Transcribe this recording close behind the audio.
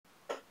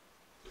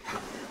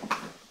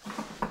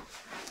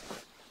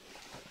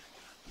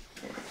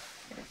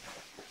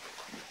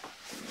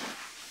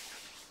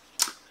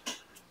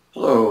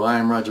Hello,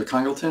 I'm Roger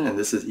Congleton, and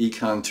this is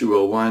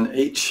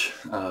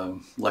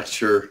EC291H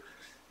Lecture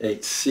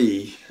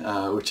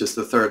 8C, which is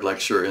the third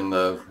lecture in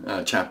the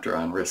chapter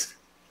on risk.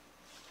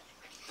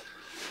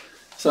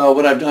 So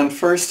what I've done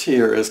first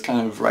here is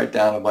kind of write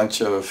down a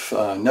bunch of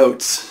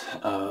notes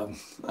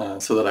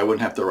so that I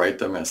wouldn't have to write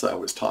them as I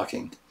was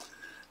talking.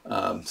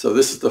 So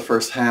this is the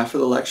first half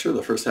of the lecture.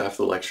 The first half of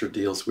the lecture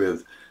deals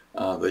with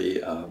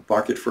the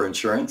market for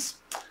insurance.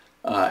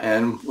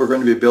 And we're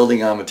going to be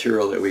building on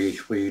material that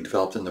we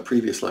developed in the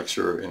previous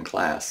lecture in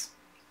class.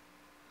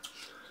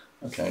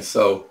 Okay,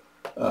 so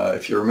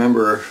if you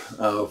remember,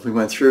 we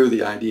went through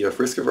the idea of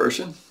risk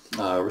aversion.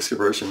 Risk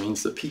aversion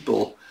means that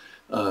people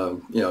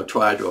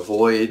try to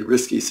avoid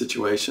risky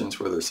situations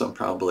where there's some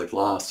probability of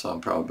loss,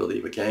 some probability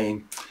of a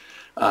gain,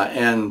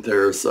 and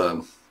there's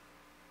and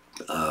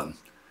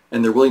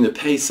they're willing to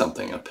pay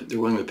something. They're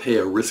willing to pay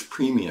a risk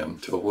premium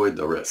to avoid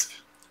the risk.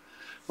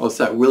 Well, it's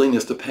that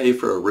willingness to pay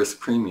for a risk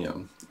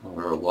premium,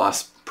 or a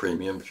loss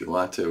premium if you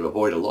want to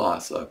avoid a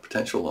loss, a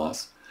potential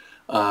loss,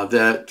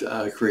 that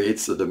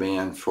creates the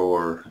demand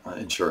for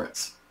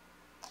insurance.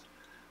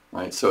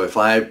 Right? So if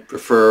I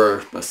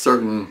prefer a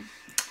certain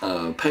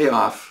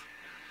payoff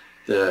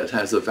that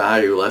has a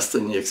value less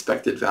than the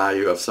expected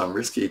value of some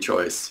risky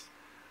choice,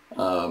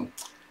 and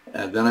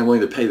then I'm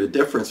willing to pay the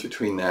difference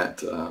between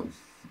that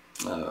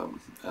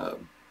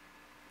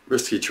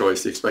risky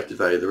choice, the expected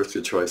value of the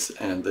risky choice,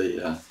 and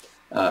the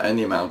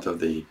amount of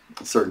the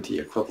certainty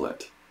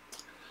equivalent.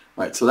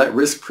 Right, so that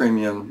risk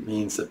premium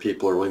means that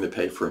people are willing to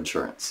pay for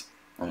insurance.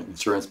 Right?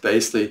 Insurance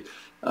basically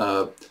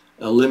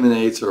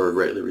eliminates or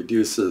greatly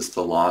reduces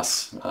the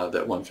loss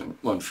that one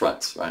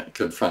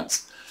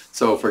confronts.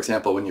 So, for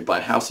example, when you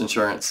buy house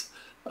insurance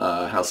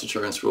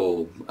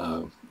will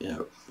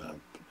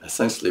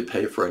essentially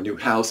pay for a new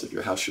house if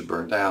your house should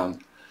burn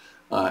down,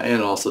 and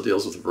it also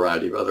deals with a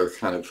variety of other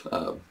kind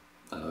of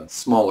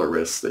smaller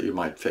risks that you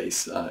might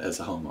face as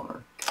a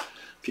homeowner.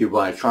 If you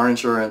buy car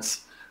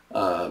insurance,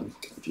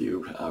 if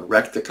you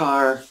wreck the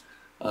car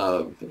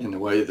in a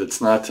way that's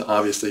not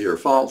obviously your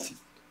fault,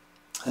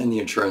 and the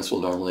insurance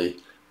will normally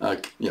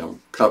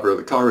cover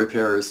the car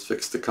repairs,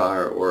 fix the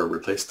car, or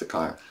replace the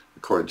car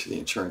according to the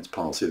insurance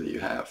policy that you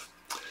have.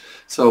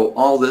 So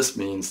all this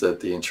means that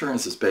the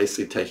insurance is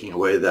basically taking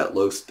away that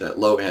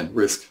low-end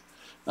risk,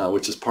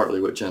 which is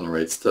partly what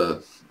generates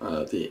the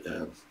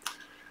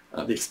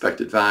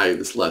expected value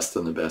that's less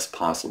than the best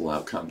possible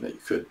outcome that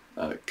you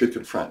could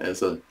confront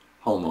as a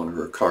homeowner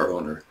or car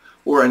owner,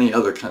 or any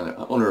other kind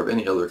of owner of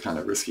any other kind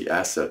of risky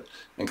asset,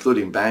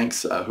 including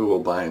banks who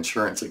will buy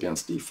insurance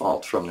against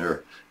default from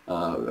their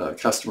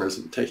customers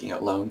taking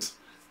out loans,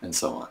 and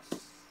so on.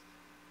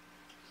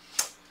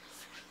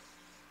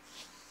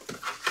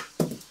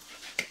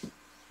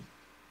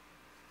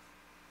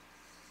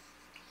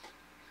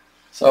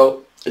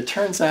 So it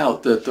turns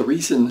out that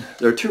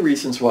there are two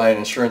reasons why an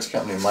insurance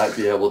company might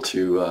be able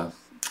to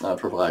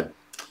provide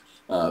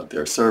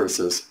their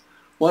services.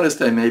 One is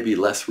they may be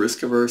less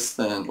risk averse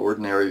than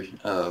ordinary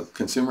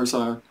consumers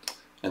are,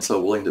 and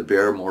so willing to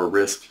bear more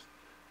risk,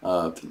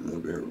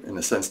 in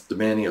a sense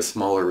demanding a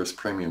smaller risk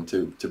premium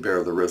to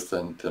bear the risk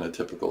than a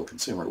typical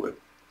consumer would.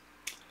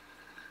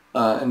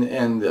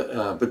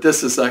 But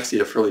this is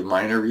actually a fairly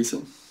minor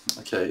reason.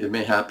 Okay, it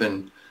may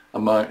happen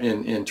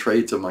in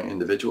trades among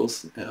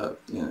individuals,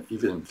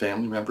 even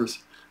family members,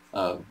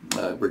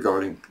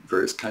 regarding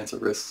various kinds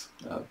of risks.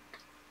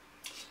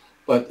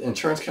 But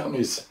insurance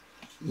companies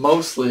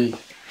mostly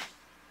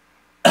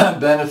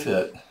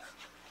benefit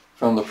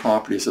from the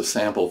properties of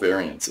sample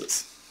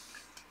variances.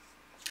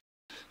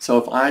 So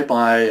if I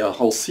buy a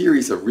whole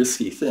series of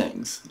risky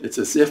things, it's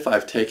as if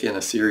I've taken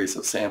a series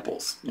of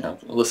samples.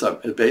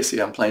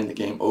 Basically I'm playing the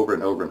game over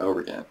and over and over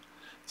again.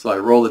 So I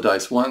roll the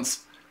dice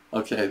once.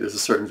 Okay, there's a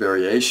certain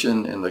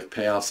variation in the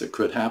payoffs that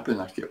could happen.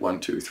 I get 1,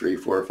 2, 3,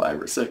 4,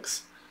 5, or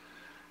 6.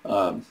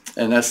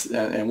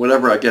 And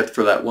whatever I get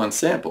for that one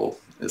sample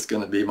is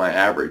going to be my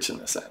average in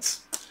a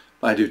sense.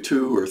 If I do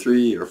 2 or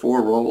 3 or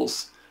 4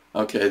 rolls,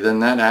 okay, then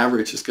that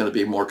average is going to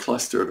be more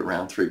clustered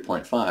around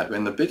 3.5.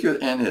 And the bigger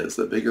n is,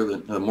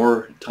 the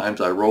more times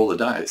I roll the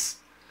dice,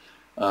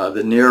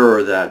 the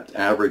nearer that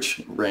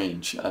average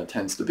range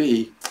tends to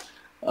be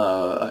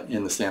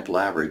in the sample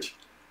average.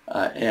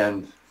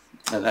 And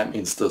that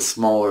means the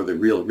smaller the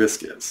real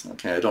risk is.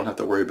 Okay, I don't have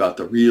to worry about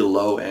the real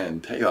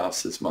low-end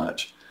payoffs as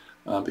much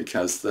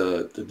because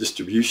the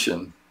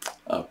distribution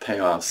of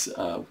payoffs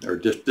or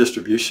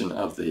distribution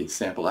of the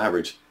sample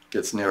average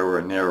gets narrower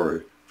and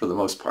narrower for the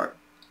most part.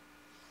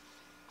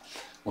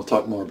 We'll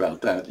talk more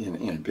about that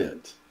in a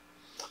bit.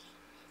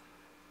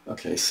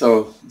 Okay,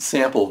 so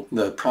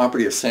the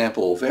property of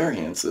sample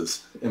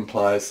variances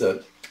implies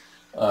that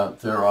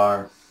there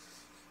are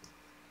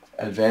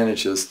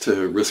advantages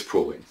to risk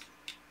pooling,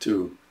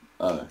 to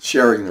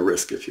sharing the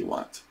risk if you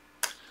want.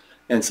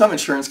 And some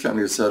insurance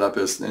companies are set up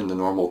as in the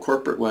normal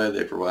corporate way.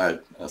 They provide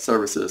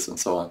services and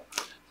so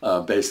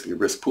on, basically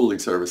risk pooling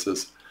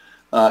services.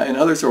 And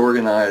others are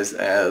organized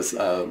as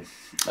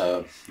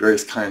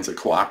various kinds of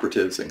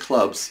cooperatives and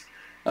clubs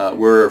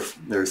where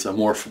there's a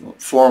more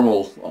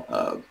formal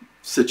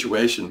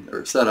situation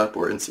or setup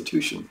or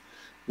institution,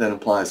 then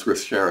applies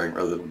risk sharing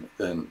rather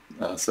than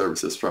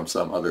services from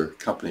some other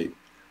company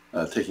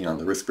taking on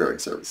the risk-bearing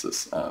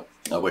services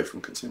away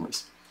from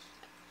consumers.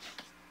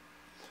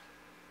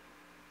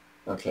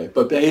 Okay,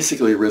 but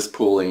basically risk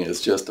pooling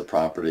is just a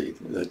property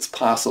that's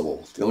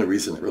possible. The only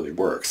reason it really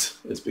works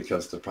is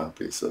because of the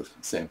properties of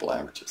sample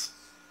averages.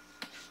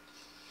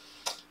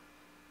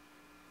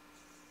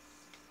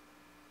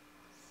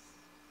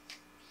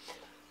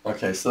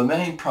 Okay, so the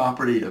main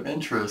property of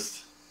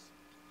interest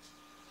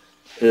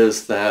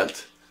is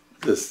that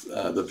this,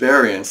 the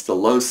variance, the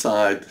low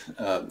side,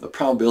 the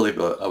probability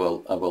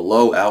of a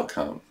low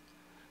outcome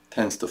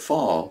tends to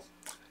fall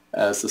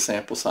as the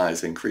sample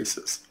size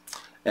increases.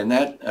 And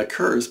that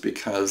occurs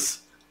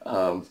because,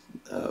 in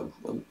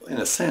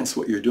a sense,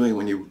 what you're doing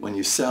when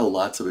you sell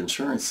lots of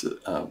insurance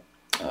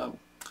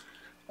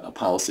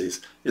policies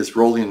is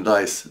rolling the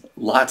dice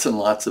lots and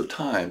lots of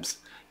times.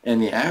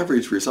 And the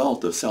average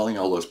result of selling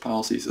all those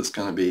policies is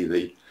going to be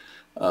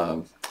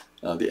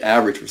the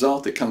average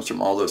result that comes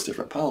from all those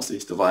different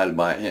policies divided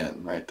by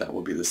n, right? That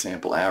will be the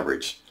sample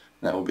average.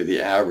 That will be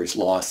the average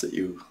loss that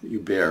you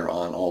bear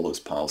on all those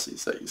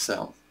policies that you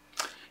sell.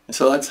 And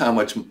so that's how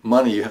much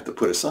money you have to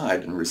put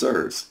aside in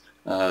reserves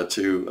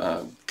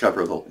to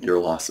cover your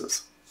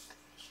losses.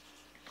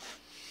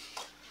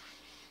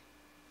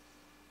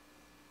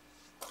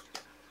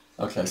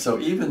 Okay, so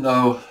even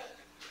though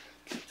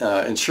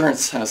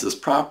insurance has this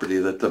property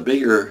that the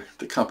bigger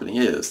the company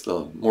is,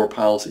 the more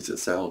policies it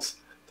sells,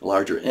 the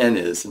larger n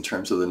is in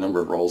terms of the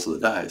number of rolls of the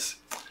dice.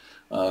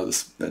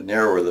 The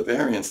narrower the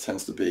variance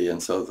tends to be,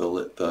 and so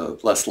the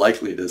less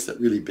likely it is that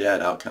really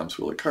bad outcomes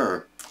will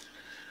occur.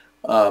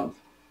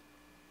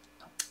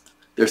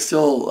 There's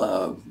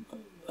still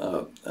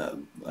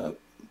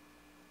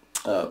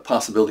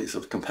possibilities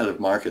of competitive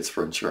markets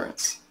for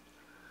insurance,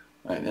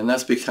 right? And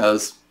that's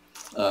because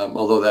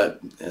although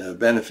that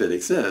benefit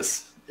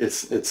exists,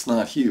 it's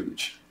not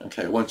huge.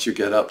 Okay, once you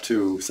get up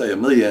to say $1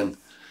 million,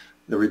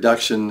 the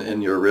reduction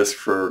in your risk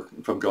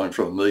from going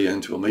from $1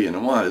 million to $1.1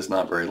 million is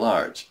not very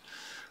large.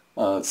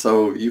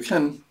 So you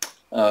can,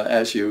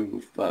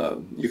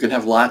 you can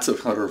have lots of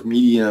kind of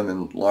medium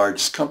and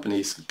large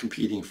companies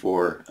competing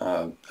for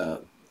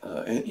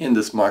in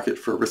this market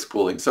for risk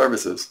pooling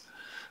services,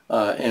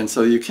 and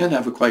so you can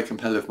have a quite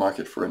competitive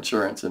market for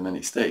insurance in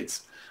many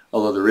states.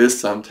 Although there is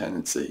some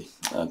tendency,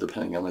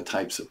 depending on the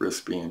types of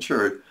risk being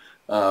insured,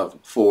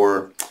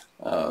 for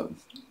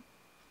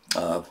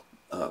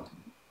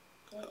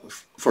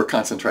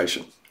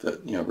concentration. That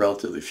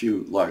relatively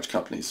few large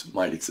companies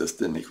might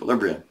exist in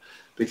equilibrium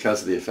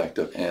because of the effect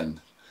of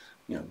n,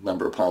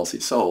 number of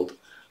policies sold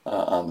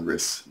on the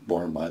risks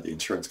borne by the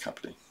insurance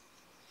company.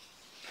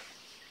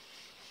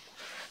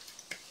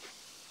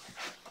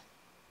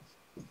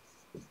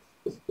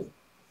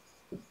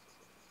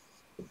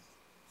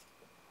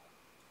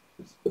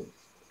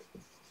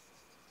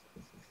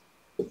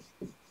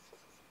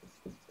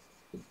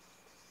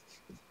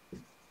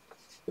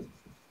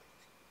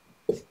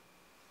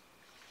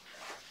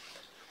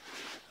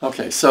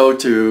 Okay, so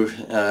to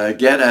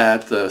get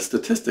at the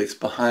statistics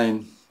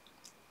behind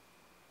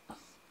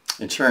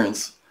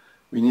insurance,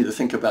 we need to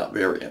think about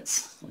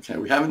variance. Okay,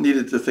 we haven't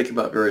needed to think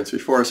about variance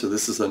before, so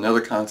this is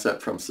another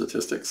concept from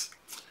statistics.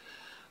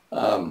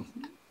 And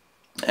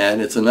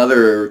it's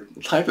another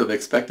type of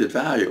expected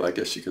value, I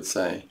guess you could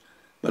say,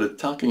 but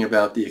it's talking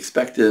about the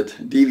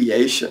expected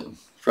deviation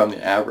from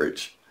the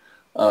average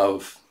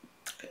of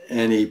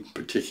any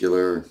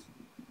particular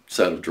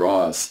set of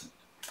draws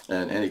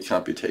and any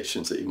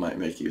computations that you might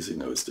make using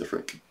those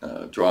different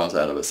draws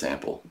out of a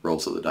sample,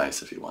 rolls of the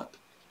dice if you want.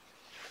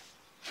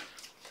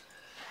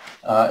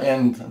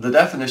 And the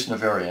definition of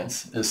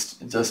variance is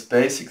just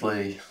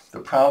basically the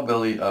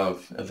probability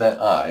of event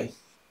I,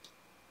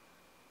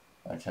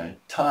 okay,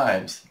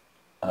 times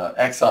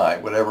xi,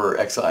 whatever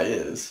xi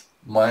is,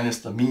 minus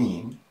the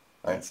mean,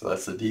 right, so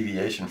that's the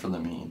deviation from the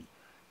mean,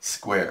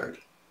 squared.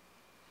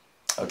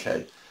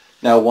 Okay,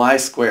 now why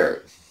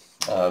squared?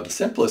 The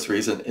simplest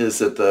reason is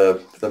that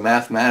the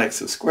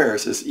mathematics of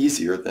squares is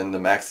easier than the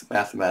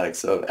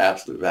mathematics of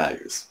absolute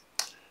values.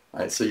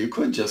 Right? So you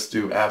could just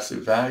do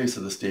absolute values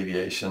of this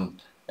deviation,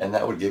 and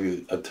that would give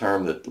you a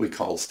term that we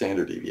call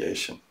standard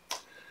deviation.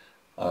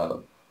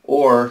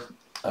 Or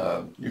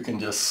you can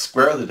just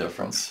square the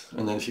difference,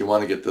 and then if you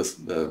want to get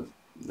the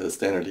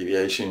standard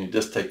deviation, you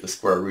just take the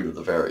square root of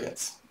the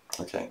variance,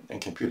 okay,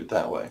 and compute it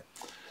that way.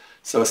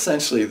 So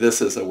essentially this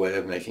is a way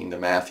of making the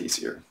math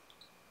easier.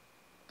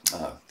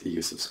 The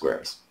use of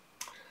squares.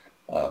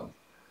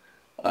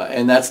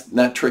 And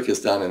that trick is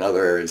done in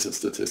other areas of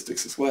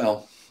statistics as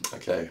well,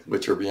 okay,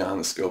 which are beyond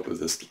the scope of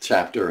this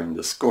chapter and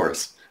this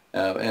course,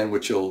 and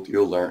which you'll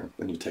learn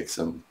when you take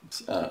some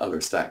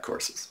other stat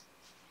courses.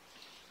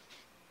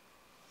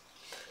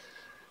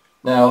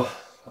 Now,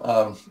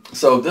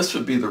 so this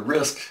would be the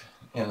risk,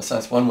 in a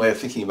sense, one way of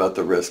thinking about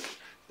the risk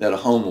that a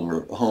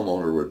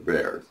homeowner would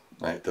bear,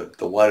 right?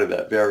 The wider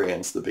that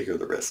variance, the bigger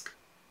the risk.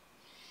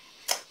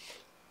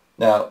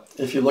 Now,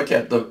 if you look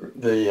at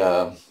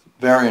the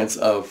variance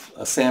of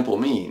a sample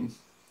mean,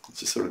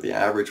 which is sort of the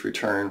average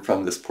return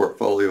from this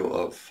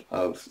portfolio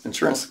of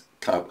insurance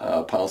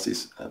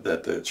policies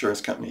that the insurance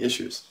company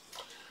issues.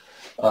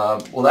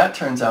 Well, that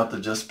turns out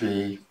to just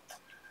be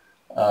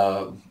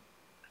the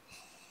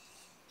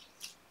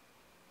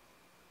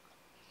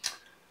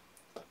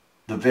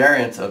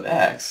variance of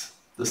x,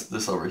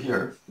 this over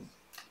here,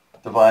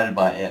 divided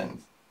by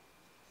n.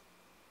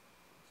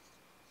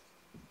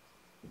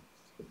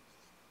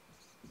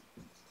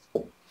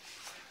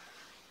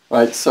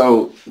 Right,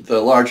 so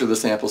the larger the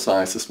sample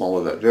size, the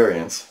smaller that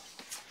variance.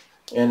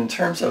 And in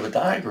terms of a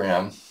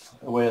diagram,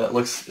 the way that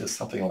looks is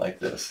something like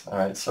this. All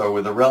right, so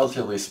with a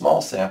relatively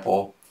small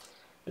sample,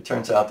 it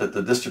turns out that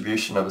the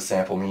distribution of a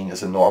sample mean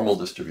is a normal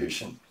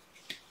distribution.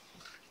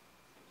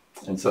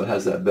 And so it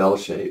has that bell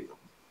shape.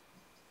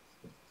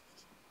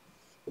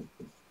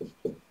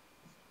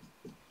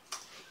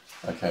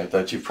 Okay,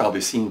 that you've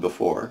probably seen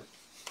before.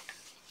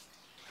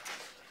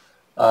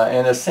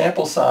 And as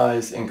sample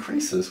size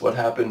increases, what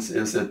happens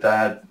is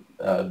that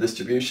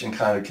distribution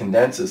kind of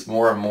condenses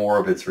more and more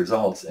of its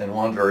results in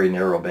one very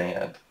narrow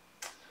band.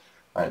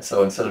 All right,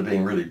 so instead of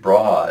being really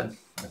broad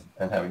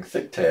and having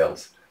thick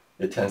tails,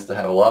 it tends to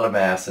have a lot of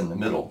mass in the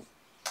middle.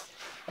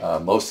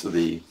 Most of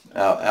the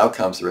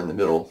outcomes are in the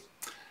middle,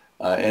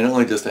 and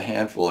only just a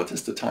handful,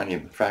 just a tiny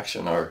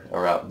fraction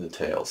are out in the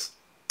tails.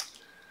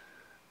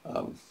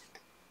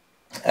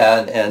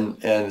 And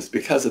it's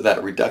because of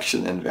that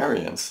reduction in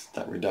variance,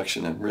 that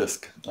reduction in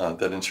risk,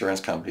 that insurance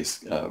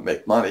companies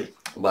make money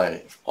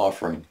by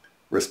offering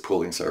risk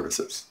pooling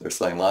services. They're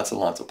selling lots and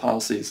lots of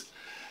policies.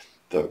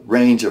 The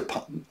range of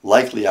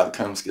likely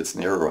outcomes gets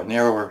narrower and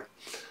narrower,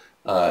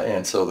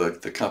 and so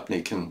the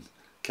company can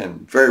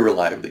very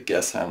reliably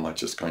guess how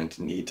much it's going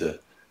to need to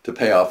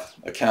pay off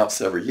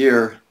accounts every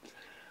year.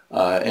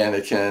 And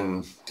it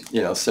can,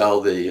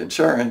 sell the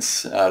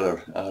insurance at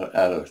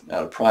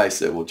a price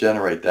that will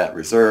generate that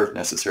reserve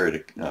necessary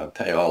to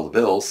pay all the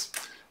bills,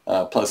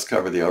 plus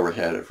cover the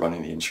overhead of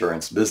running the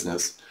insurance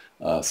business,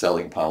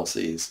 selling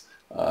policies,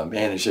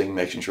 managing,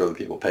 making sure that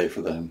people pay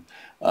for them,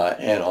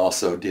 and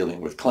also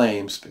dealing with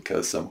claims,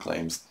 because some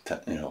claims,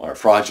 are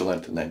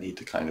fraudulent, and they need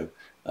to kind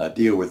of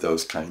deal with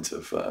those kinds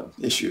of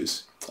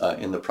issues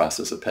in the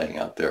process of paying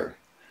out their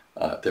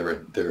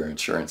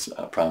insurance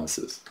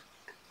promises.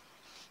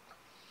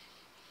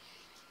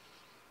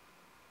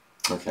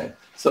 Okay,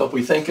 so if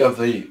we think of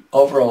the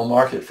overall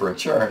market for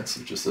insurance,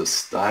 which is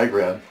this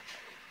diagram,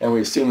 and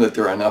we assume that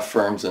there are enough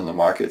firms in the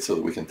market so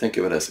that we can think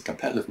of it as a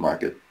competitive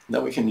market,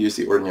 then we can use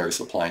the ordinary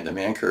supply and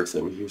demand curves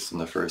that we used in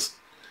the first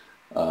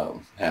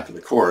half of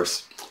the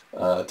course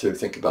to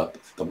think about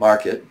the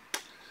market.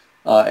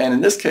 And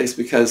in this case,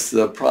 because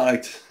the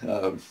product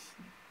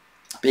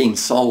being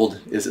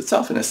sold is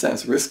itself in a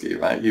sense risky,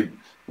 right?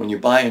 When you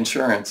buy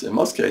insurance, in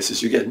most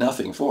cases you get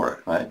nothing for it,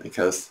 right?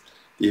 Because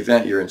the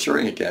event you're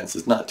insuring against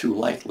is not too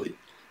likely.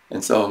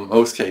 And so in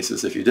most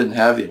cases, if you didn't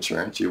have the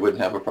insurance, you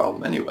wouldn't have a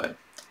problem anyway.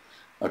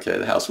 Okay,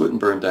 the house wouldn't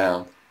burn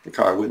down, the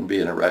car wouldn't be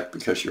in a wreck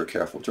because you're a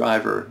careful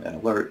driver and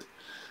alert,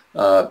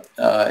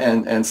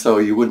 and so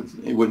you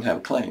wouldn't have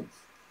a claim.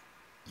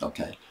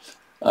 Okay,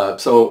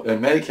 so in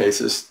many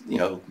cases,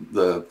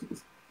 the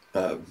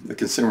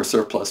consumer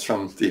surplus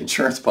from the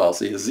insurance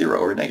policy is zero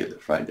or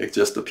negative, right? It's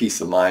just the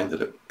peace of mind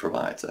that it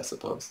provides, I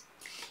suppose.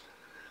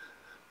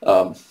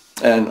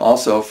 And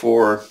also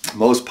for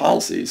most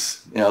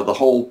policies, the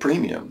whole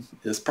premium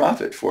is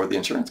profit for the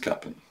insurance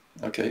company.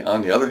 Okay.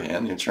 On the other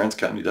hand, the insurance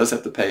company does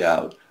have to pay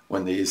out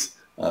when these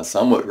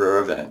somewhat rare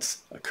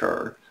events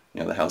occur.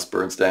 The house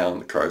burns down,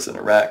 the car's in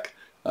a wreck,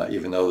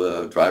 even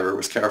though the driver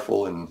was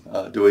careful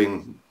and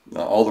doing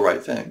all the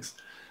right things,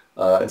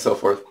 and so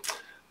forth.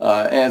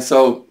 And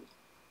so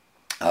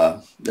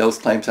those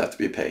claims have to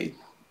be paid,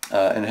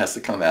 and it has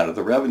to come out of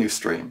the revenue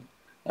stream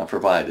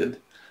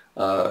provided.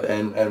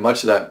 And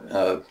much of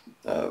that,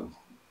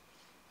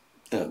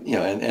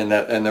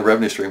 and the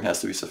revenue stream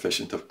has to be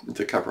sufficient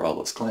to cover all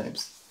those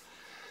claims.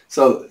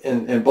 So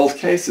in both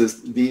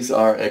cases, these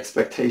are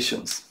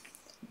expectations,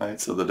 right?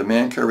 So the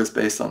demand curve is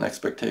based on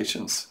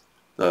expectations,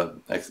 the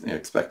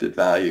expected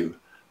value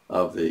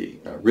of the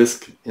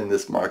risk in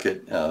this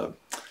market,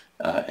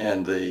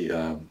 and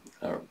the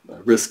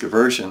risk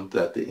aversion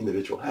that the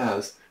individual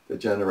has that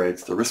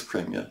generates the risk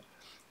premium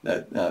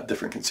that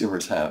different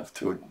consumers have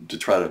to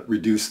try to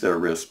reduce their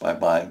risk by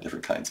buying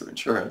different kinds of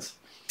insurance.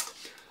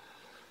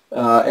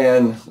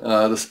 And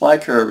the supply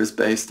curve is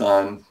based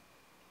on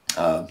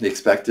the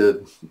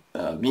expected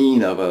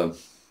mean of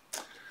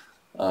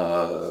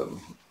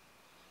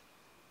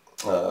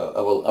a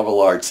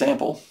large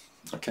sample,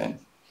 okay,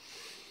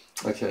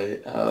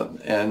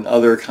 and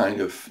other kind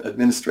of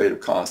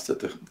administrative costs that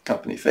the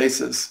company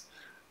faces.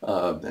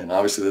 And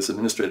obviously this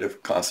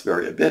administrative costs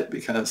vary a bit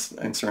because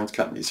insurance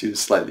companies use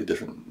slightly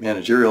different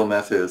managerial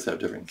methods, have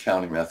different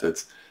accounting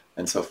methods,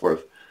 and so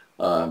forth,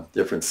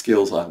 different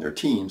skills on their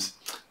teams.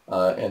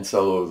 And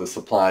so the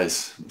supply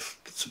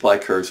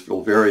curves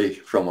will vary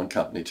from one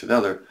company to the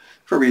other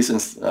for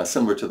reasons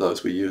similar to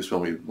those we used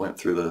when we went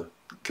through the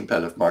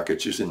competitive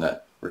markets using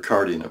that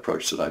Ricardian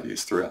approach that I've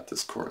used throughout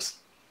this course.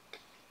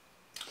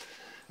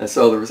 And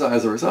so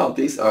as a result,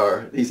 these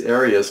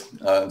areas,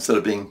 instead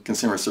of being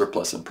consumer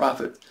surplus and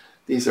profit,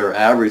 these are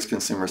average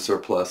consumer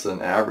surplus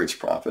and average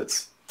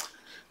profits,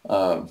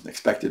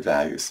 expected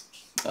values,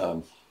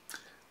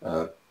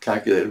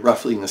 calculated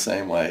roughly in the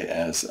same way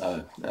as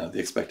the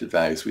expected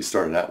values we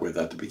started out with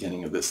at the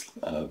beginning of this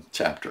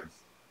chapter.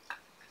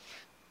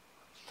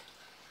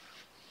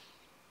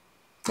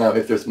 Now,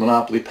 if there's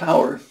monopoly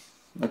power,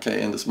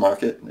 okay, in this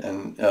market,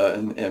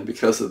 and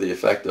because of the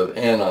effect of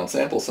N on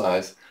sample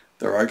size,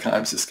 there are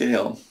economies of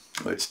scale,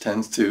 which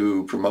tends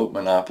to promote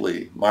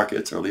monopoly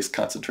markets, or at least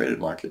concentrated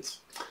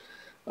markets.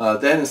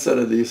 Then instead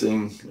of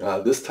using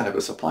this type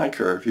of supply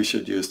curve, you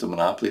should use the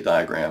monopoly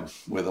diagram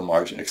with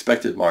a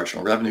expected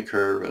marginal revenue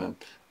curve and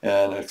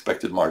an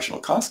expected marginal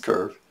cost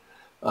curve,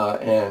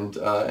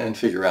 and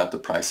figure out the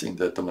pricing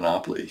that the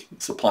monopoly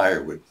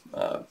supplier would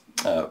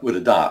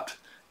adopt,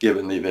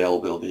 given the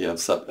availability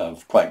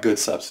of quite good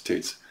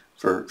substitutes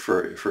for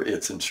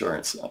its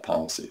insurance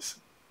policies.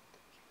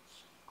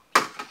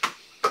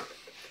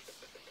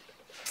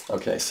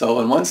 Okay, so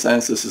in one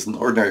sense, this is an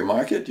ordinary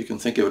market. You can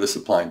think of it as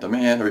supply and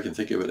demand, or you can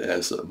think of it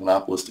as a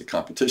monopolistic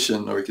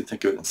competition, or you can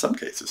think of it in some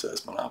cases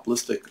as a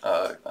monopolistic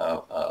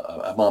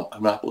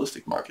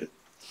market.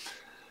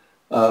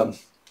 The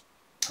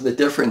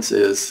difference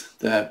is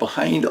that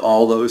behind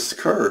all those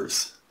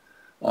curves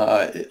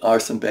are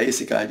some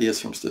basic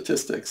ideas from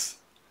statistics,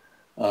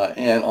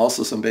 and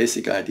also some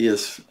basic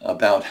ideas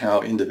about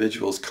how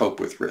individuals cope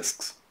with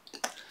risks.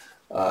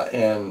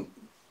 And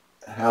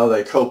how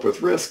they cope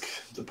with risk,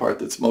 the part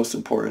that's most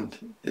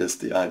important, is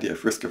the idea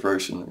of risk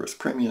aversion and risk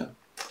premia.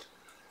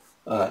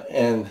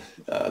 And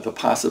the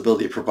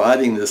possibility of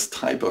providing this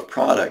type of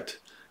product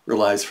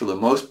relies for the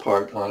most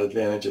part on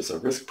advantages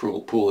of risk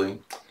pooling,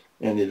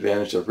 and the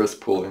advantage of risk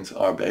poolings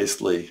are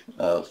basically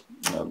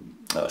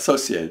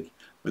associated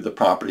with the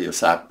property of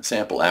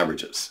sample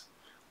averages,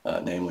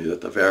 namely that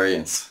the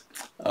variance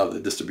of the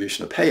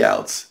distribution of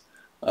payouts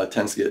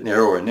tends to get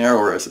narrower and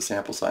narrower as the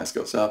sample size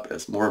goes up,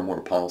 as more and more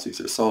policies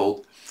are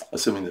sold,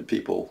 assuming that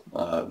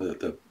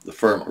the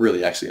firm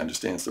really actually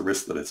understands the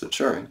risk that it's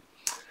insuring.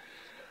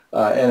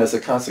 And as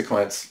a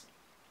consequence,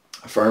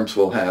 firms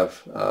will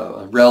have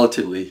a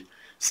relatively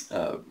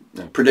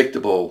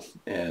predictable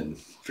and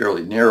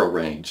fairly narrow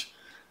range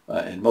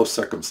in most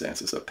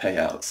circumstances of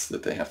payouts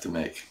that they have to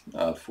make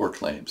for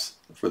claims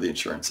for the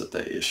insurance that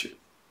they issue.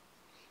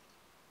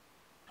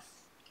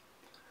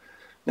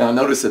 Now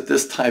notice that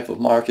this type of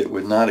market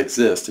would not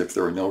exist if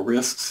there were no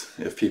risks,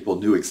 if people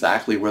knew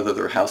exactly whether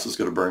their house was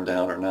going to burn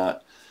down or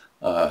not,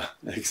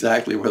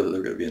 exactly whether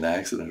there was going to be an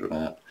accident or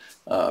not.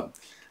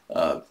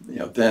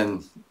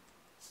 Then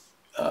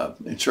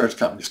insurance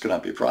companies could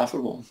not be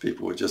profitable.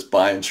 People would just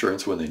buy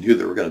insurance when they knew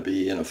they were going to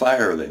be in a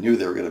fire, or they knew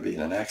they were going to be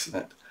in an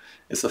accident.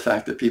 It's the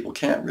fact that people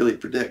can't really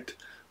predict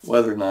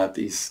whether or not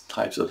these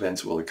types of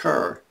events will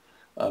occur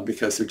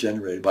because they're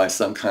generated by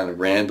some kind of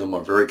random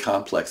or very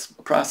complex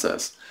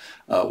process.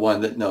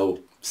 One that no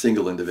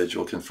single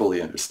individual can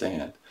fully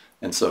understand,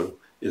 and so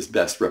is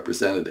best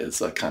represented as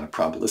a kind of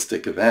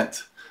probabilistic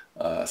event,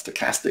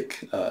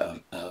 stochastic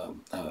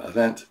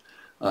event,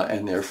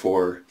 and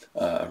therefore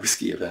a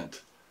risky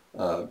event.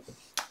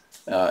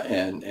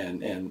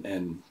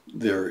 And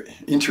their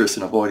interest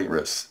in avoiding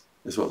risks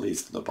is what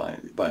leads to the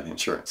buying the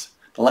insurance.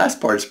 The last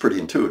part is pretty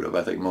intuitive.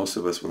 I think most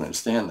of us would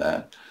understand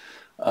that.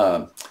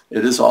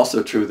 It is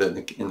also true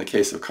that in the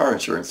case of car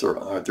insurance, there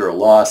are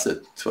laws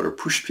that sort of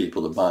push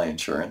people to buy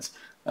insurance,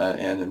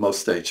 and in most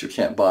states you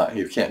can't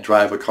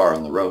drive a car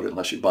on the road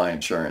unless you buy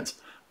insurance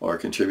or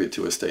contribute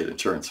to a state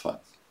insurance fund.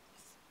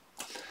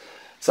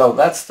 So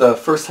that's the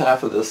first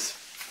half of this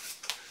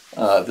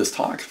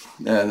talk,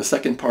 and the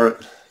second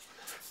part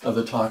of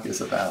the talk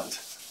is about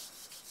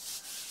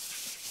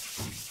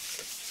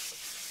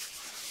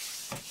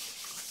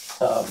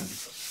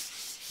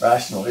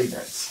rational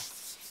ignorance.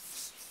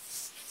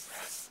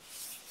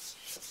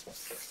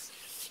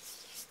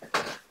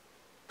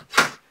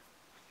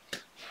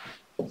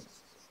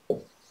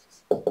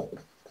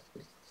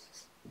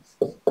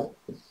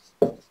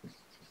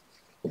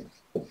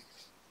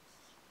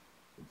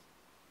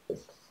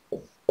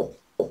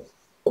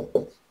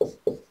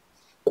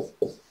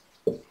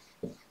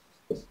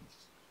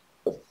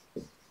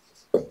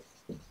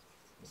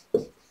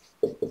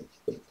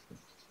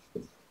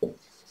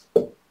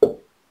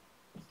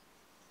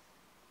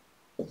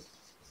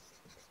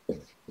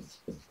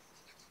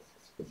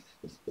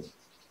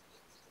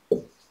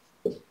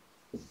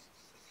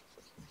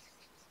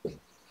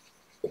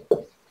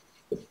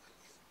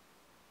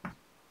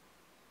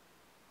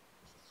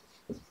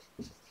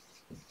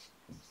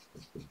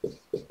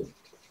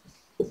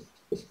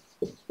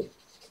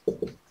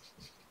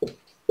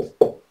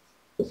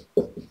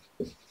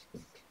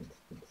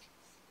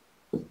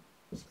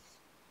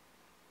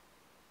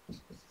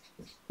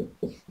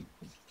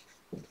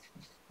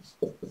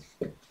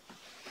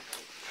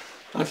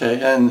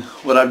 Okay, and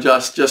what I've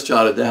just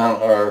jotted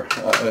down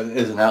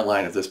is an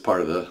outline of this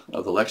part of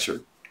the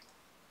lecture.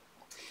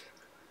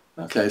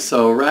 Okay,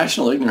 so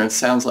rational ignorance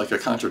sounds like a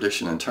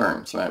contradiction in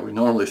terms, right? We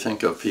normally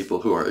think of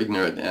people who are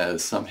ignorant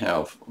as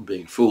somehow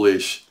being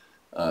foolish,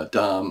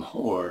 dumb,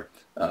 or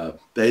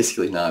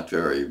basically not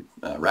very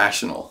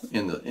rational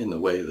in the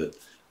way that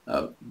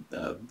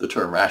the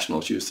term rational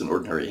is used in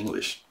ordinary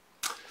English.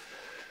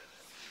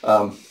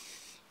 But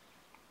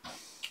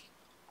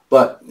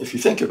if you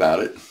think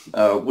about it,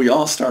 we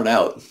all start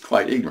out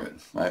quite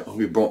ignorant, right? When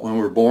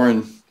we're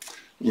born,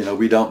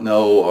 we don't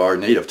know our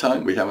native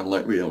tongue. We haven't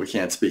learned. We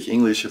can't speak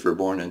English if we're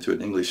born into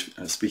an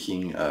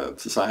English-speaking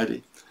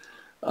society.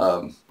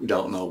 We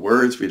don't know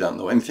words. We don't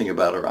know anything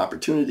about our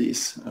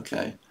opportunities.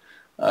 Okay,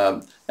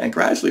 and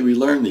gradually we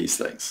learn these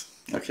things.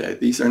 Okay,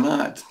 these are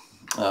not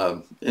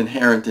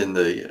inherent in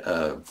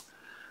the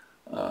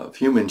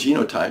human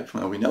genotype.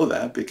 Well, we know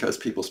that because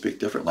people speak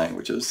different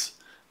languages,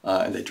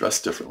 and they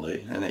dress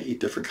differently, and they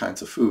eat different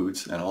kinds of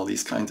foods, and all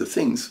these kinds of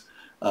things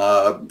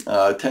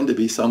tend to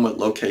be somewhat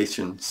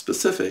location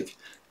specific,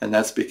 and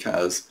that's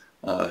because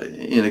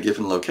in a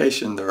given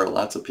location there are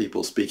lots of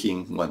people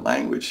speaking one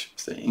language,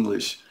 say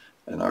English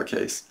in our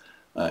case,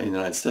 in the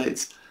United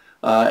States.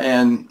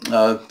 And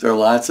there are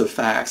lots of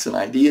facts and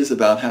ideas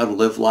about how to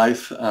live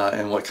life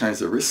and what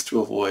kinds of risks to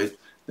avoid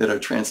that are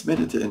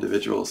transmitted to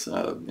individuals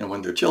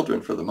when they're children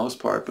for the most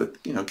part,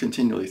 but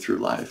continually through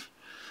life.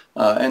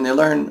 And they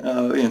learn,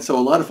 and so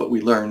a lot of what we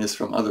learn is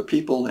from other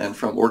people and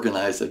from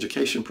organized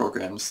education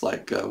programs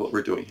like what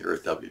we're doing here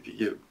at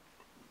WVU.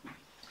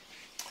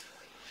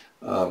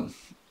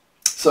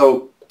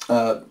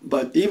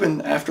 But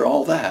even after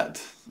all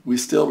that, we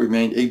still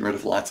remain ignorant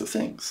of lots of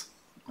things,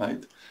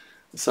 right?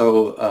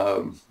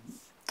 So,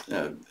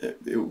 there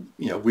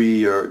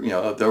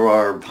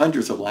are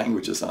hundreds of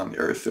languages on the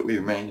earth that we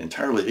remain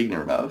entirely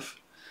ignorant of.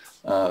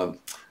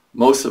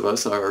 Most of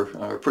us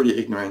are pretty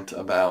ignorant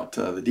about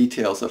the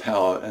details of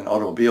how an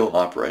automobile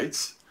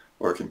operates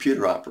or a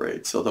computer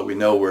operates, although we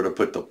know where to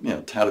put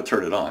how to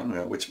turn it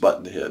on, which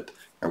button to hit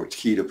or which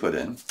key to put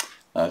in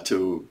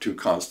to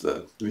cause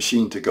the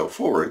machine to go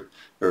forward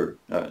or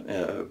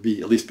at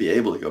least be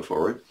able to go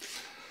forward.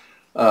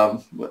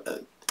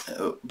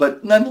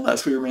 But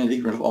nonetheless, we remain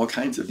ignorant of all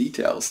kinds of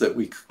details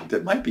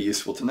that might be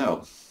useful to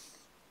know.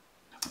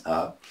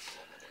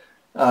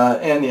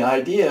 And the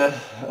idea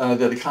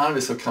that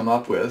economists have come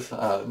up with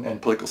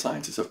and political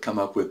scientists have come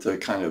up with to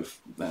kind of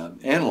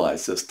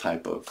analyze this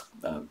type of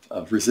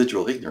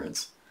residual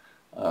ignorance,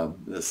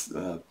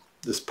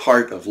 this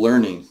part of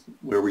learning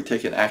where we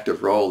take an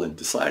active role in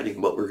deciding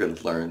what we're going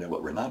to learn and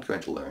what we're not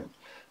going to learn,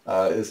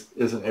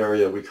 is an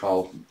area we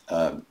call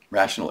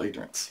rational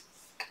ignorance.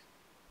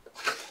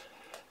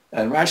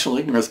 And rational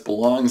ignorance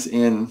belongs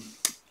in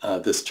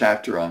this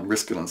chapter on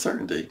risk and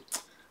uncertainty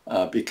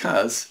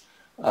because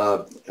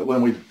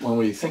when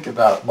we think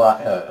about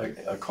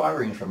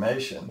acquiring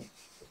information,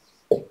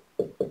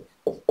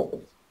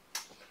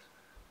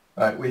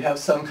 right, we have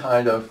some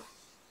kind of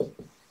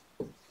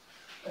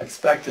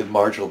expected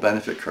marginal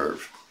benefit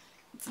curve,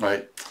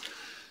 right?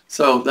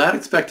 So that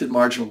expected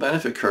marginal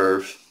benefit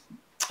curve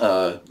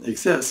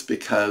exists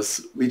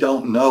because we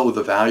don't know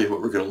the value of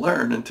what we're going to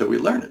learn until we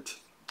learn it,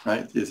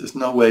 right? There's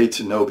no way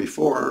to know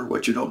before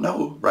what you don't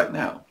know right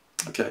now.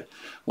 Okay,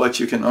 what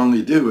you can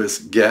only do is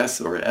guess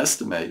or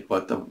estimate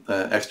what the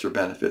extra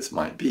benefits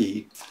might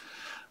be,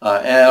 or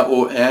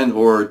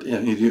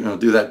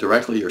do that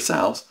directly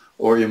yourselves,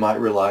 or you might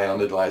rely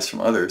on advice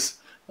from others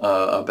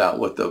about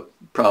what the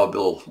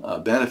probable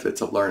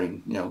benefits of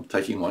learning,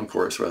 taking one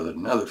course rather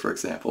than another, for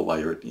example, while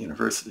you're at the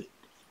university.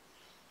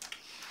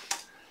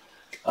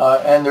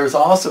 And there's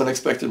also an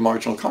expected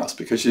marginal cost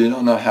because you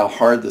don't know how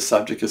hard the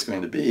subject is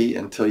going to be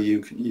until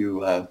you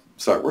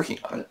start working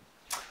on it.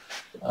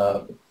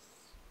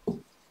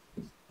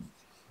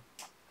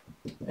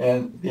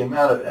 And the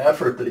amount of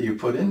effort that you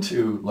put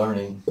into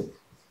learning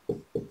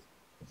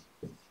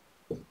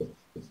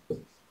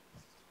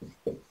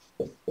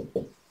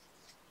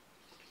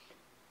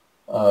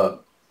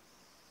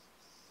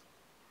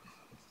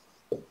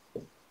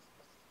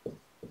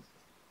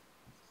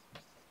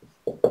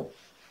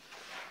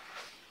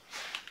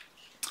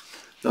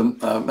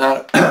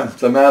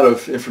the amount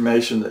of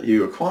information that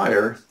you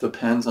acquire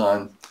depends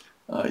on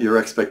your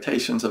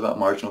expectations about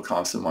marginal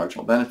costs and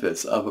marginal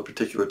benefits of a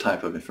particular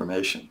type of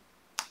information.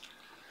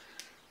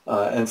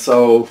 And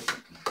so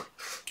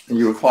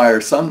you acquire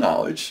some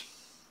knowledge,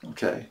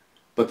 okay,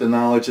 but the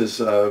knowledge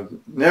is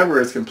never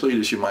as complete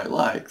as you might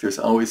like. There's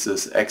always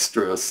this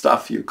extra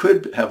stuff you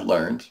could have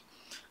learned,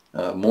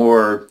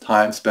 more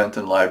time spent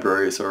in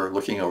libraries or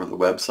looking over the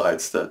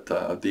websites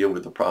that deal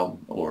with the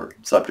problem or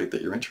subject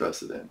that you're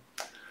interested in,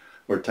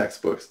 or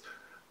textbooks.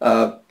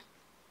 And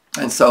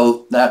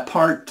so that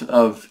part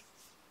of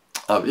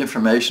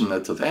information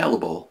that's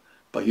available,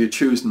 but you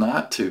choose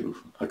not to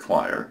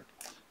acquire,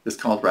 is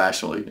called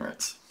rational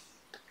ignorance.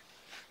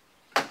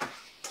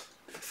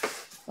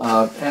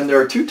 And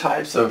there are two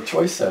types of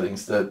choice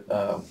settings that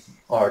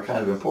are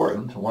kind of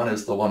important. One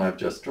is the one I've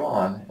just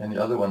drawn, and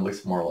the other one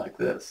looks more like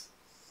this.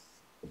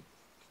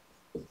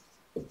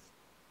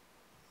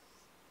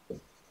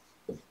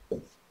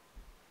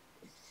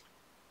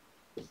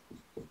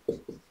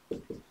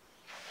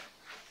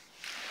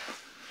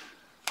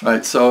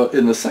 Right, so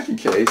in the second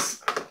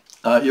case,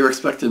 your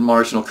expected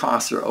marginal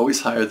costs are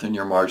always higher than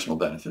your marginal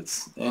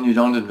benefits, and you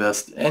don't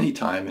invest any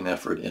time and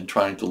effort in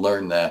trying to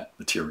learn that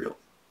material.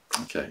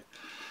 Okay,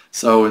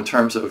 so in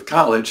terms of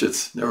college,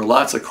 there are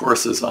lots of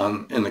courses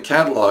in the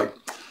catalog,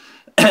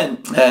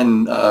 and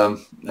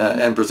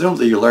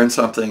presumably you learn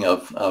something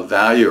of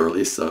value, or at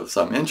least of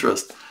some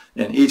interest,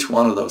 in each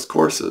one of those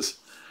courses.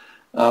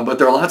 But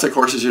there are lots of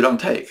courses you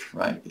don't take,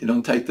 right? You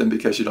don't take them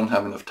because you don't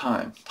have enough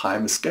time.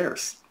 Time is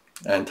scarce.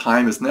 And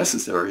time is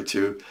necessary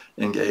to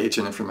engage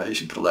in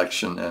information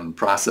collection and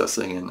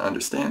processing and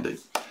understanding.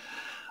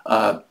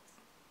 And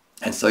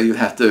so you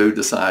have to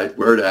decide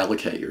where to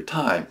allocate your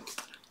time.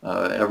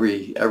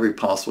 Every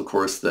possible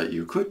course that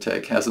you could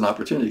take has an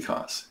opportunity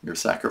cost. You're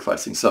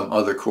sacrificing some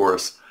other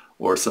course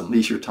or some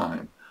leisure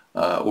time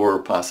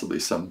or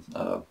possibly some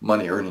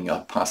money earning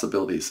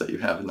possibilities that you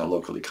have in the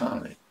local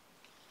economy.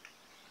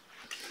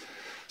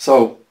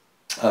 So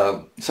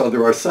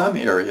there are some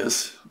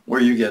areas where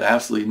you get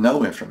absolutely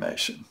no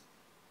information,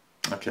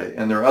 okay,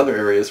 and there are other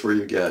areas where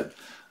you get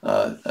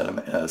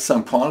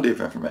some quantity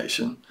of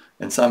information,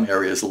 in some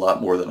areas a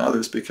lot more than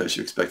others because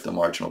you expect the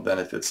marginal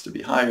benefits to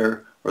be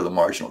higher or the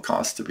marginal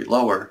costs to be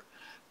lower,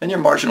 and your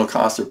marginal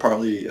costs are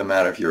partly a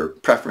matter of your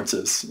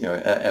preferences,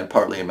 and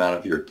partly a matter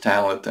of your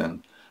talent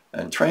and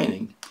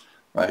training,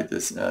 right?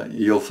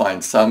 You'll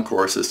find some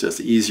courses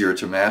just easier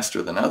to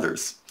master than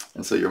others,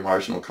 and so your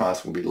marginal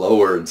costs will be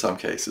lower in some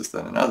cases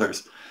than in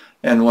others.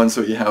 And ones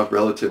where you have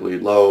relatively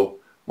low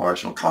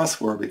marginal costs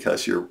for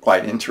because you're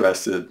quite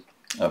interested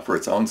for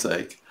its own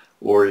sake,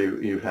 or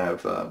you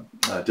have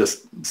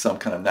just some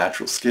kind of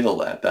natural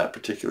skill at that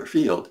particular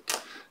field,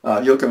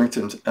 you're going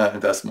to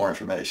invest more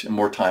information,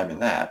 more time in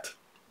that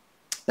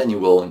than you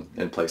will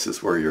in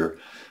places where your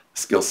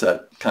skill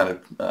set kind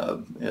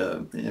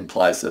of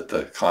implies that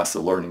the cost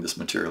of learning this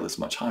material is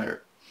much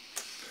higher.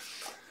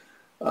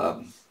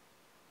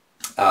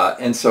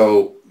 And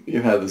so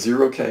you have the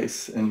zero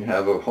case, and you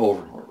have a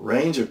whole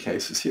range of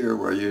cases here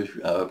where you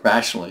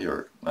rationally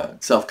or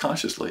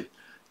self-consciously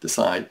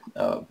decide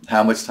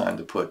how much time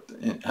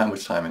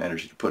and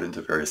energy to put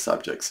into various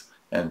subjects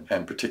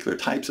and particular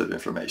types of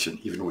information,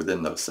 even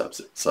within those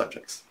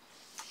subjects.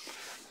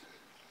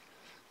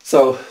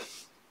 So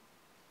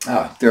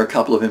there are a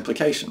couple of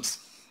implications,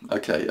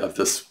 okay, of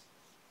this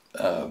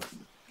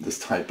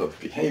type of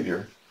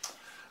behavior.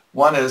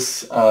 One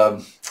is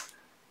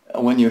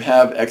when you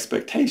have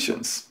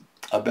expectations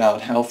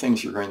about how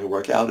things are going to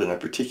work out in a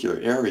particular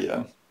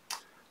area,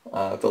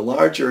 the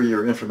larger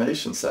your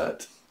information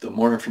set, the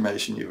more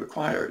information you've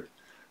acquired,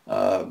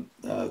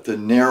 the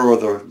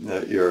narrower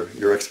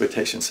your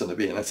expectations tend to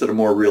be, and instead of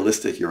more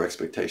realistic your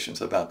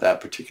expectations about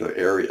that particular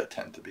area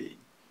tend to be.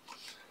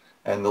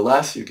 And the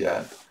less you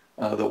get,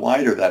 the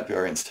wider that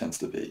variance tends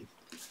to be.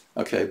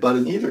 Okay, but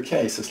in either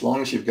case, as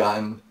long as you've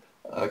gotten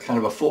kind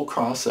of a full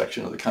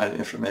cross-section of the kind of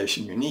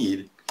information you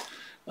need,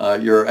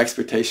 your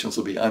expectations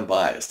will be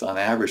unbiased. On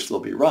average,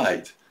 they'll be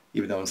right,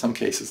 even though in some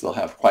cases they'll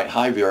have quite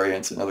high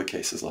variance, in other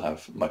cases they'll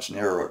have much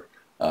narrower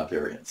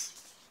variance.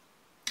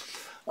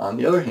 On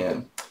the other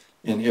hand,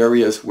 in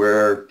areas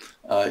where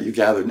you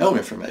gather no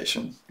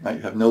information, right,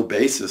 you have no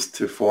basis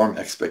to form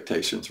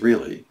expectations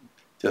really,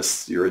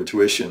 just your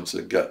intuitions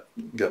and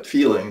gut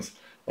feelings,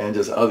 and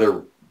just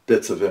other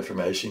bits of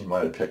information you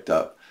might have picked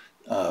up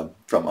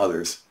from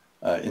others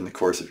in the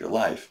course of your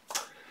life.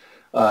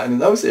 And in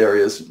those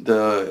areas,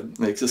 the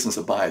existence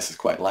of bias is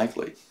quite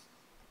likely.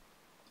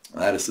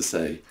 That is to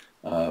say,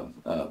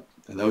 in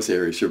those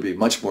areas, you'll be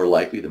much more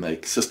likely to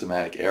make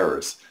systematic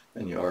errors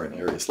than you are in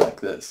areas like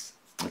this,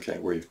 okay,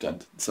 where you've done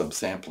some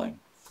sampling.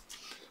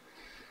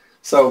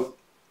 So,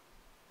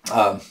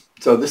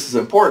 so this is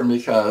important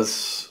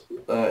because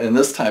in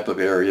this type of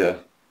area,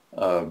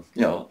 you're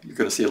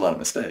going to see a lot of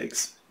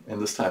mistakes.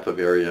 In this type of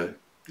area,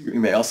 you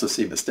may also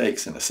see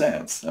mistakes in a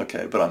sense,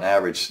 okay, but on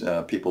average,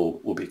 people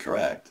will be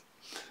correct.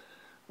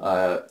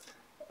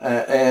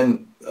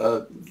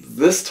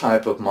 This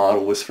type of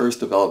model was first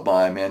developed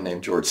by a man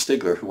named George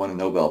Stigler, who won a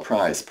Nobel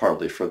Prize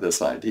partly for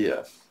this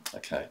idea,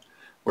 okay,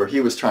 where he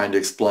was trying to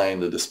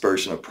explain the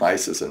dispersion of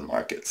prices in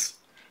markets.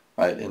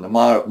 Right? In the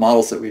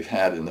models that we've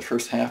had in the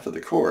first half of the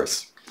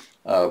course,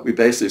 we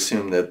basically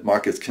assume that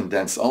markets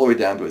condense all the way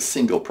down to a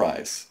single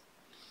price.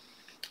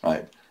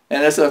 Right?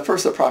 And as a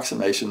first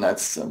approximation,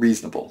 that's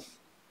reasonable.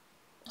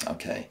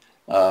 Okay.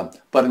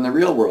 But in the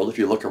real world, if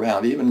you look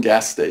around, even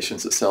gas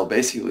stations that sell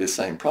basically the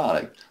same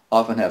product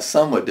often have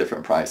somewhat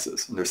different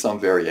prices, and there's some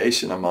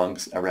variation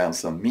around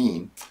some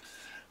mean.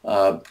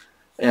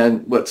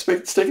 And what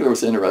Stigler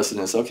was interested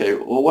in is, okay,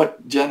 well,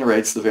 what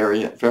generates the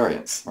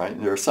variance, right?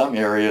 And there are some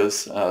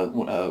areas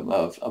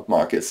of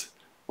markets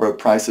where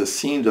prices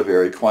seem to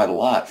vary quite a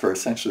lot for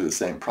essentially the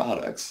same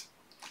products.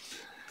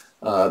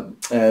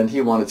 And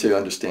he wanted to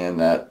understand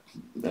that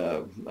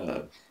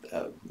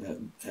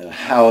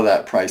how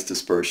that price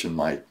dispersion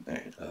might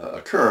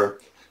occur,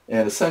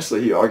 and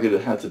essentially he argued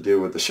it had to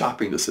do with the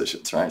shopping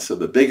decisions, right? So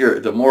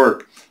the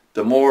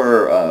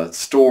more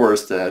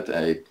stores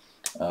that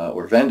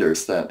or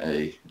vendors that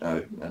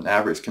an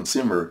average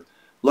consumer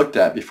looked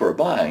at before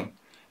buying,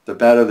 the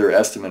better their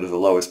estimate of the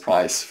lowest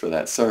price for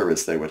that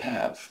service they would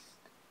have.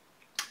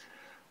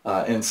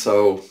 And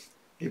so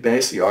he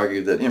basically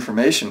argued that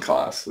information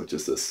cost, which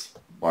is this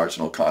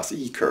marginal cost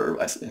E curve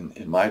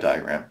in my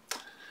diagram,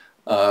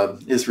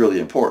 is really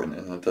important.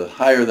 And the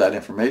higher that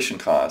information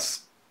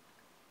cost,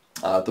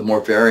 the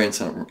more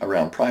variance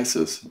around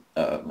prices,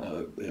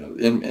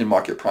 in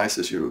market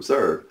prices you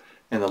observe,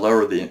 and the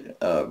lower the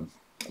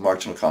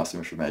marginal cost of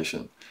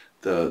information,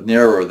 the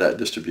narrower that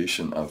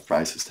distribution of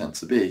prices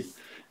tends to be,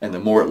 and the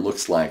more it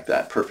looks like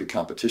that perfect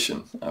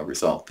competition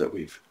result that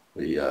we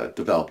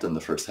developed in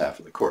the first half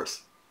of the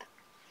course.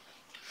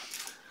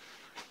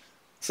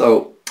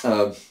 So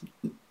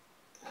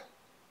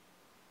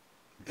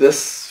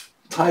this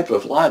type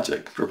of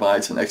logic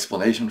provides an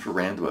explanation for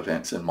random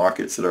events in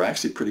markets that are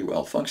actually pretty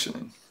well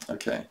functioning.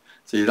 Okay,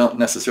 so you don't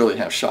necessarily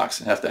have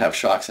to have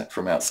shocks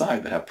from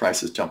outside to have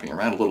prices jumping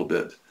around a little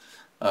bit.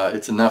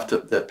 It's enough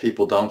that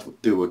people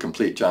don't do a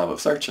complete job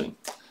of searching,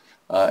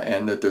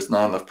 and that there's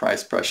not enough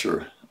price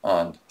pressure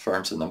on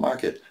firms in the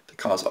market to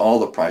cause all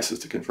the prices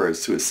to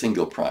converge to a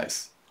single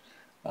price.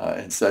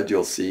 Instead,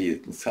 you'll see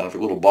kind of a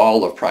little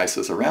ball of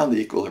prices around the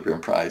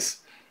equilibrium price.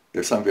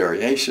 There's some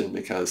variation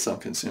because some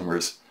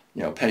consumers,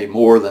 pay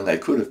more than they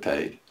could have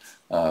paid,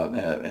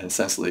 and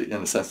essentially,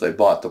 in a sense, they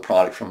bought the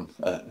product from,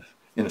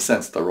 in a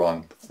sense, the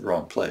wrong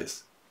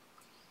place.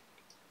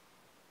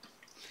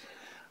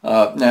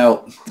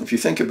 Now, if you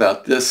think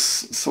about this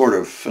sort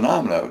of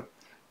phenomenon,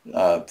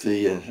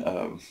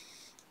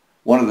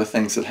 one of the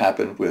things that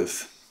happened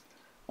with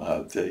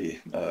the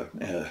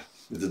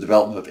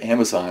development of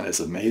Amazon as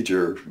a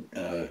major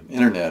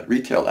internet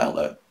retail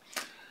outlet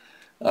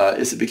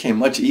is it became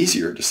much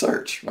easier to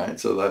search, right?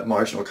 So that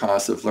marginal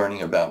cost of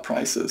learning about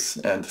prices,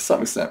 and to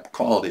some extent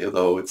quality,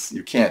 although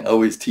you can't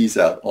always tease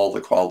out all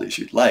the qualities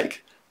you'd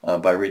like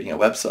by reading a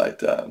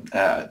website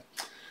ad.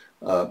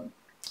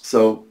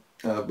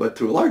 But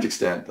to a large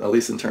extent, at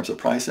least in terms of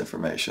price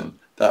information,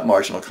 that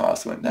marginal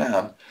cost went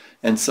down.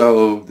 And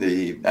so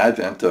the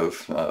advent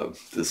of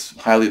this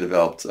highly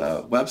developed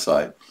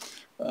website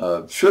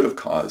should have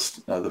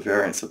caused the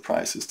variance of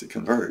prices to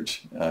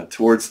converge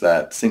towards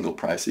that single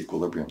price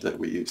equilibrium that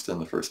we used in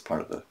the first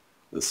part of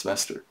the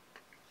semester.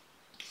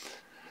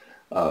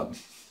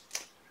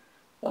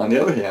 On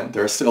the other hand,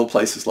 there are still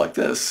places like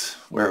this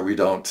where we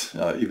don't,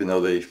 even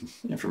though the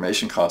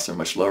information costs are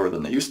much lower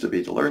than they used to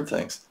be to learn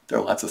things, there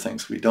are lots of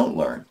things we don't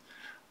learn.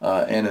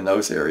 And in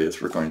those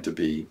areas, we're going to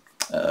be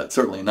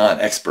certainly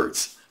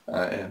non-experts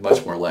and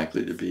much more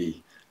likely to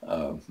be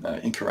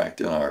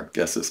incorrect in our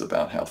guesses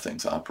about how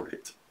things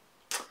operate.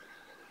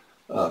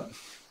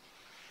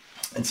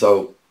 And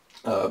so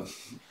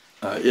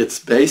it's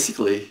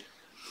basically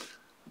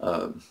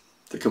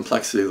the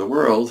complexity of the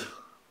world,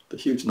 the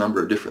huge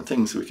number of different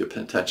things we could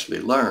potentially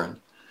learn,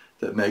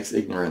 that makes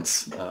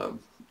ignorance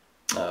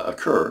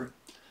occur.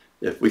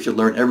 If we could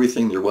learn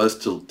everything there was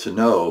to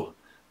know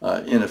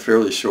in a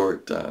fairly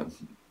short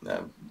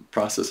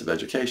process of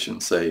education,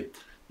 say,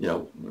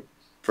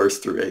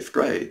 first through 8th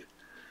grade,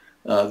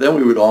 then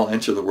we would all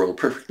enter the world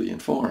perfectly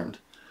informed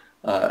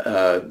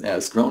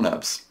as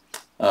grown-ups,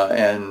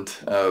 and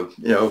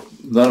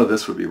none of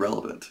this would be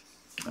relevant.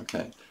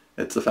 Okay.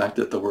 It's the fact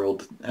that the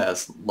world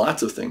has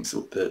lots of things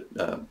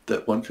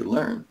that one could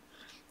learn,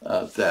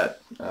 that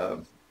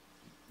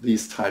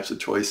these types of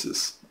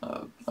choices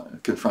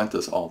confront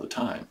us all the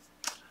time,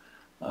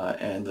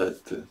 and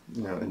that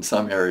in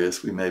some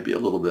areas we may be a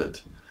little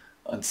bit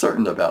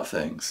uncertain about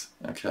things.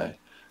 Okay,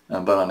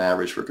 but on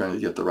average we're going to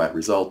get the right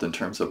result in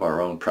terms of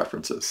our own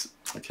preferences,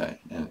 okay,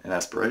 and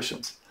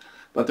aspirations.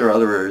 But there are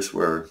other areas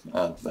where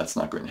that's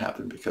not going to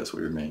happen because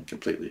we remain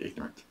completely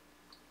ignorant.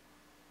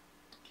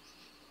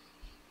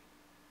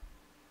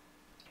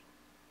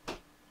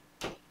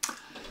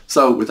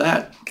 So with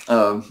that,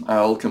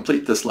 I'll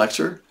complete this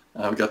lecture.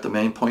 I've got the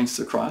main points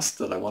across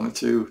that I wanted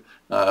to.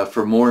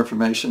 For more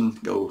information,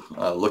 go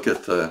look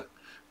at the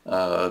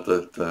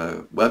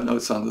web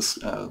notes on this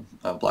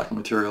block of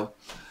material.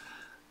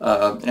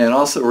 And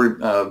also,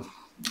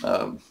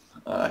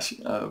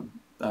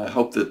 I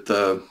hope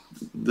that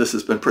this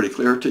has been pretty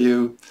clear to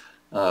you.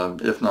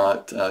 If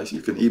not,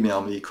 you can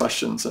email me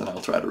questions and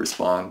I'll try to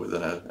respond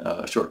within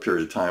a short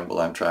period of time while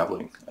I'm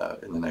traveling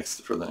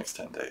for the next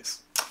 10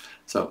 days.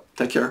 So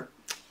take care.